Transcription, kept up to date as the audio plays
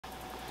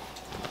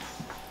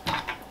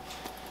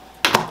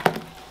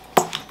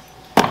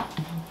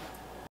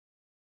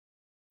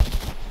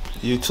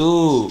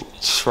YouTube,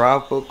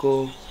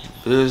 tropical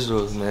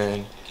visuals,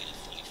 man,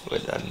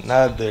 with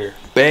another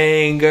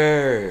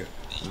banger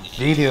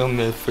video,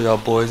 man, for y'all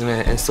boys,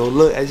 man. And so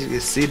look, as you can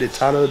see, the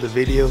title of the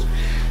video, man,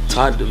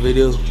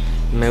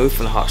 we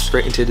finna hop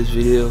straight into this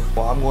video.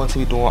 What I'm going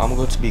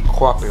to be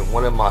cropping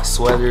one of my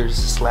sweaters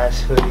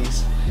slash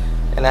hoodies.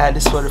 And I had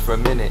this sweater for a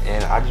minute,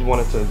 and I just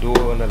wanted to do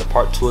another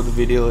part 2 of the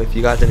video. If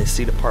you guys didn't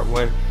see the part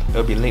 1,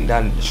 it'll be linked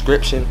down in the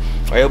description,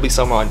 or it'll be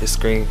somewhere on the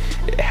screen.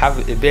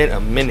 It been a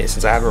minute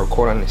since I haven't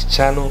recorded on this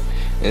channel,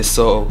 and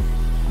so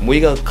we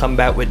gonna come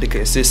back with the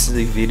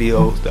consistency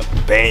videos, the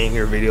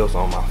banger videos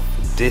on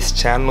this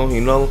channel,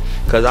 you know,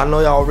 because I know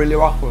y'all really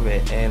rock with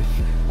it. And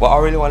what I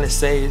really want to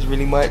say is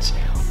really much.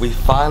 We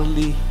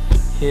finally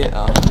hit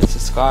 100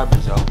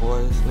 subscribers, y'all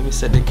boys. Let me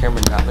set the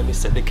camera down.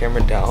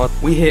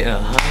 We hit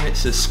 100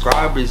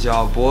 subscribers,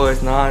 y'all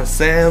boys. Know what I'm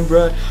saying,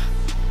 bro?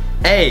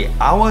 Hey,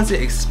 I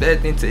wasn't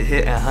expecting to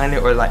hit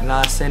 100 or like,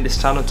 nah, send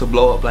this channel to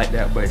blow up like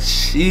that, but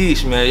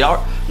sheesh, man,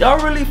 y'all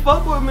really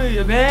fuck with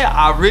me, man.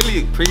 I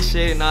really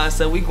appreciate it. Know what I'm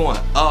saying? We going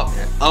up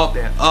and up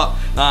and up. Know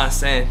what I'm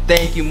saying?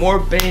 Thank you. More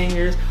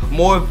bangers,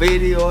 more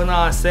video. Know what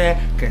I'm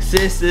saying?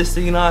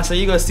 Consistency. You know what I'm saying?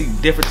 You're gonna see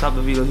different type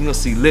of videos. You're gonna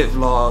see lit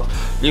vlogs.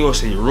 You're gonna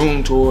see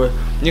room tour.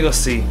 You're gonna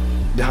see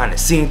behind the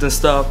scenes and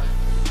stuff.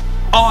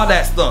 All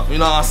that stuff, you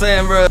know what I'm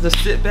saying, bro?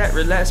 Just sit back,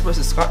 relax, bro,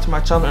 subscribe to my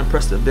channel and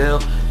press the bell.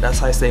 That's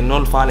how I stay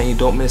notified and you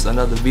don't miss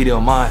another video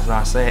of mine, you know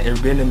what I'm saying?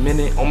 It's been a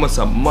minute, almost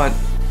a month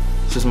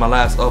since my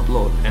last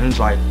upload, and it's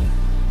like,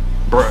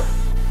 bruh,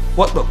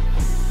 what the?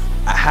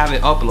 I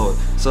haven't uploaded.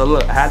 So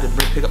look, I had to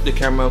pick up the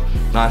camera, you know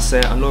what I'm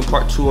saying? I'm doing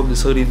part 2 of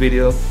this hoodie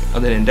video.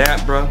 Other than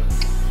that, bro,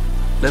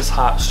 let's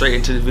hop straight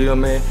into the video,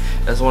 man.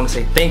 I just want to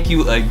say thank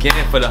you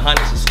again for the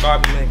 100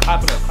 subscribers, man.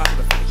 Clap it up for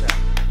the chat.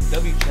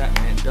 W chat,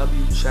 man.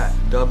 W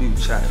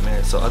chat,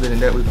 man. So other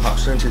than that, we can hop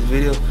straight into this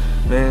video,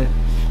 man.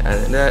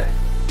 And than that,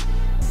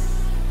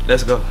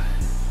 let's go.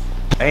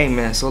 Hey,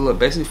 man. So look,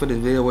 basically for this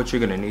video, what you're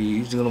gonna need,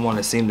 you're just gonna want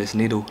a seamless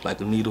needle, like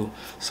a needle,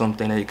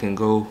 something that you can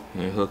go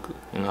and hook,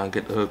 you know,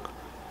 get the hook,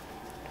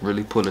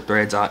 really pull the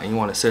threads out, and you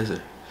want a scissor.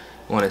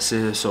 You want a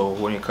scissor, so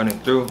when you're cutting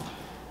through,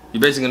 you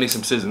basically gonna need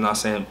some scissors. Not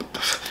saying,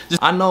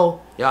 I know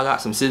y'all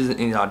got some scissors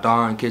in y'all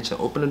darn kitchen.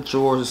 Open the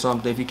drawers or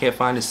something. If you can't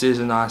find the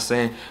scissors, not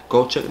saying,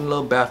 go check in the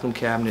little bathroom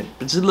cabinet.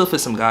 But just look for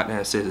some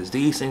goddamn scissors.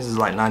 These things is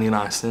like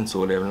 99 cents or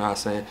whatever. Not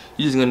saying,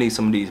 you just gonna need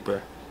some of these, bro.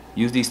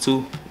 Use these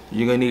two.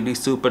 You're gonna need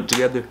these two. Put it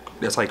together.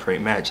 That's like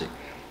create magic.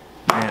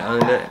 And other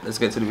than that, let's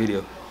get to the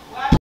video.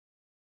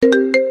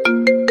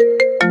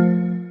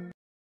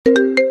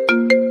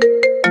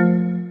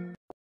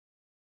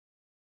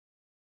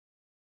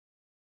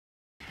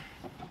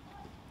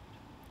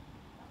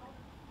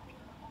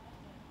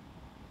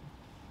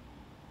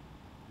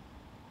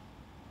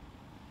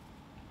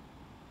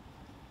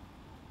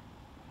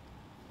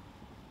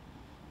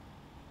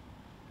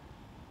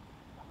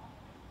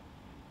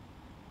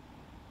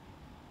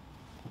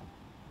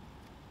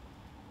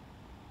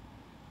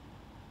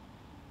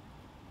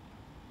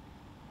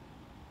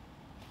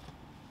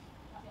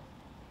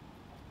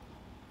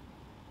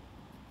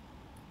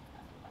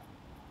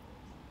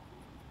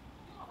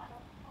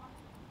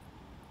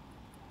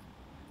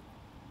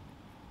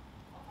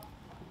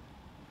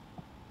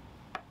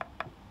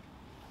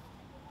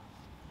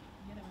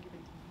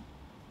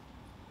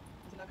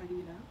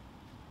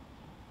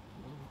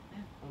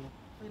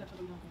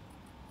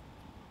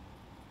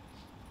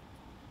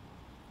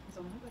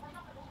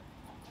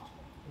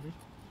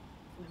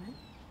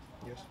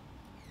 Yes.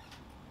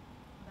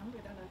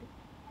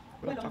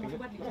 We're not talking yet.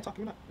 We're not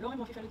talking. We're not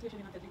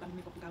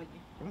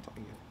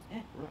talking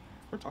yet.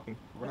 We're talking.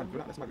 We're not.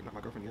 That's not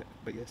my girlfriend yet.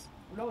 But yes.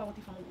 What are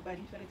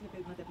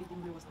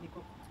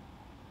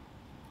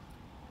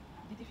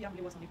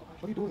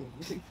you doing?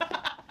 Why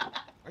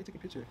are you taking a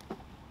picture?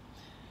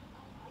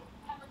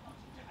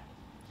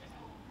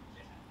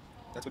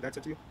 That's what Dad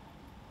said to you?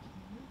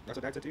 That's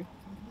what Dad said to you?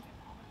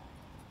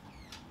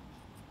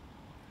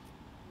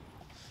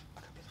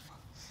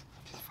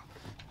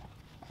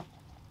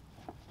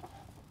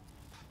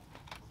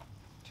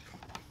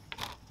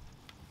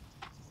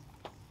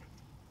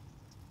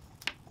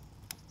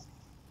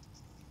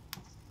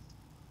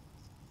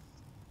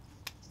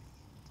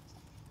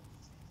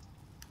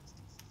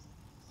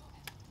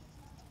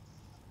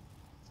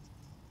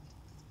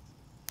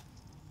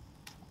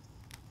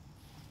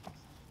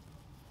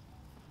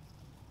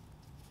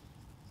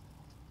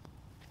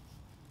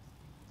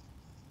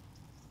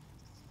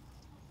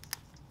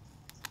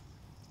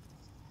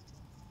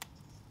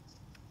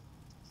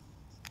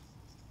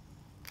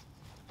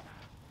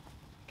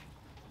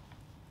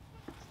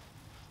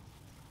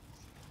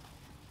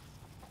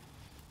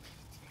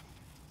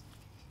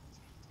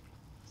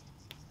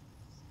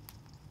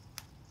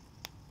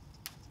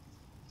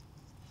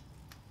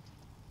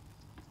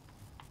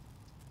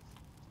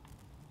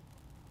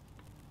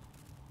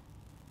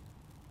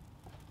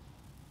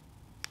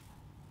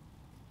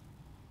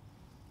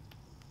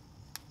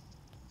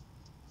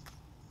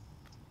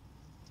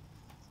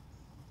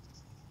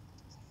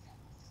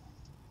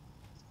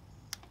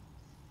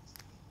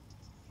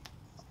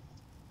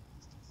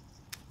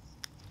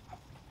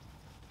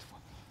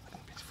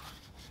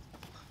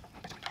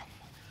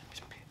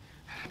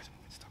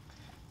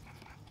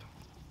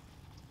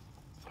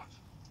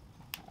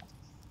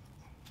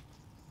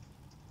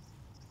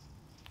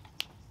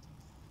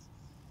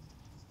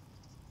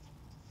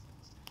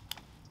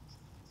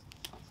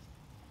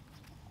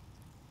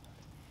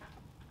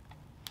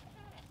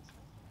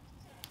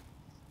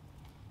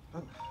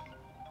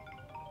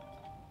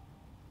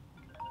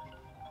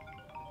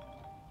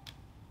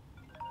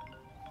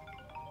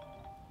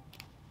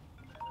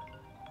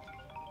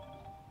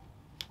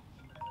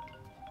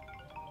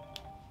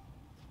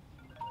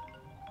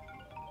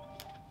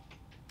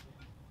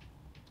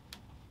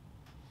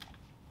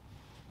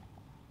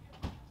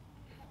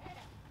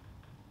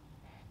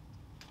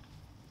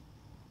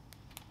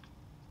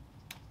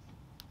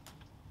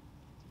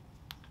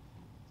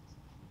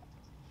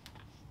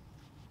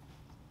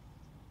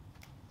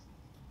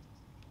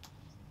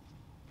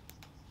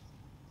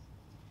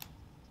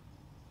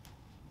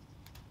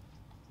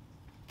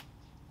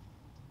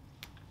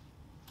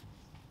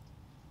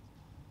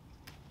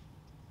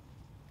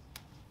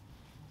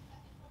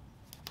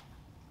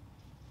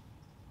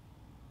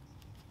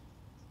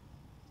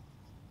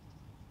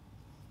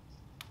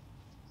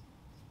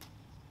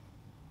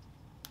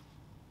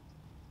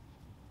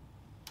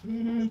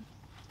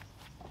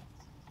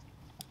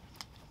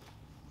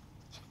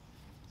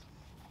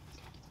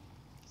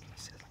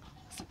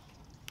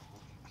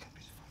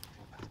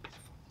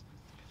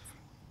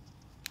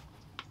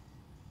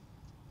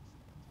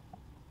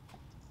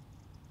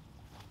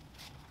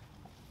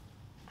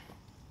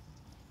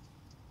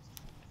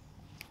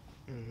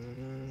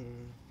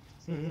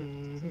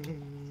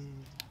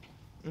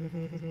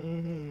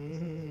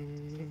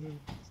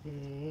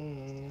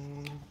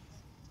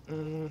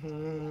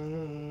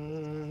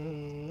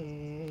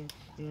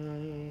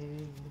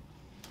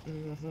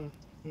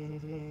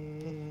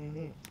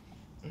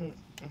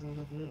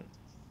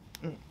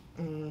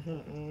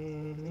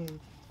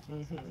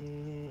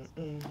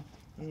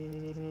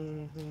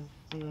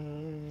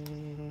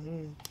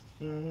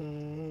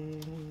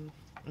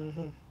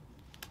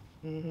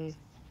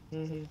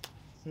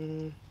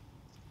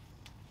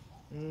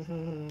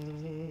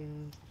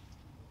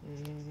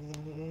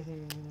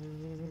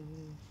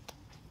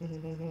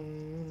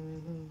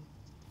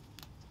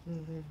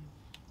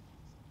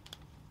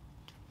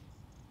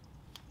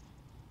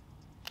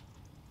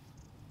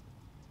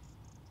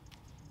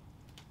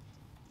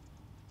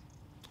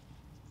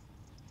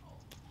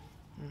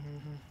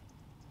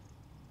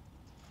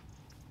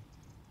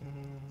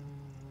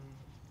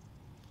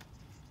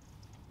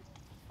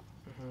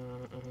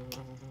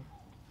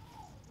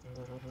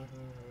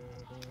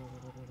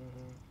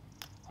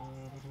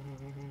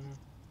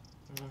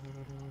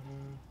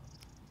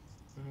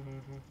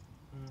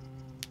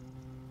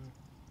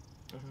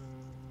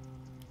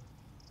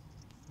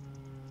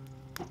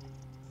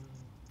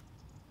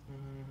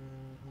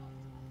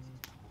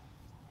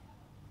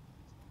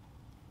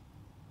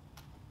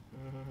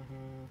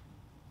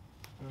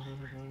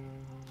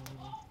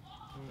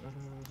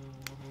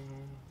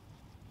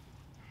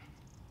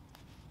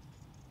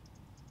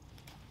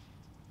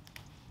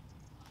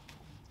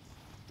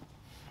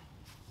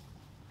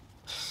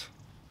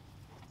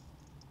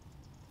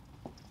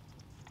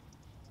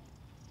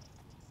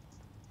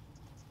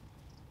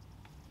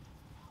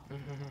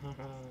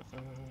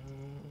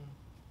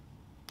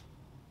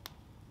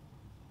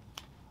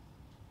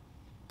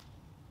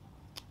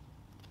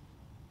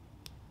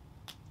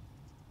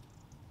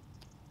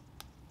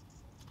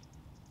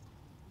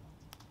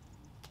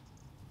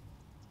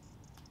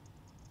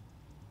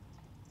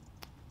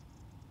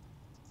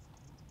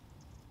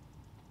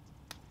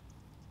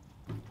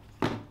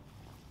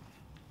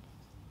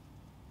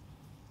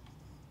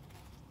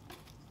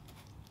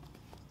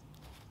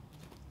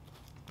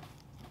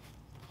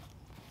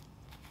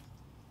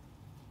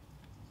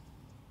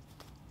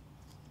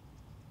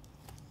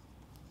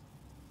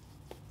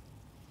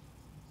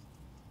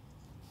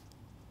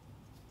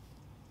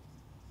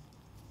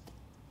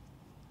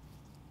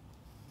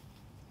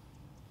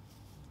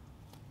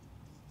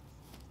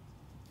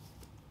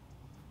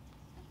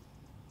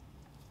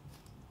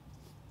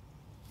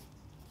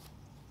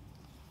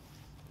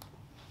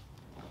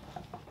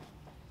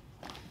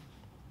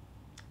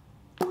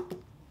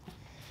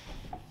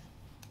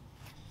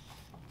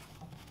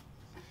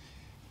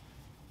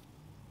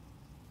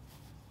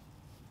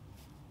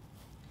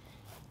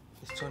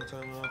 It's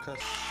 2021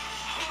 cuss.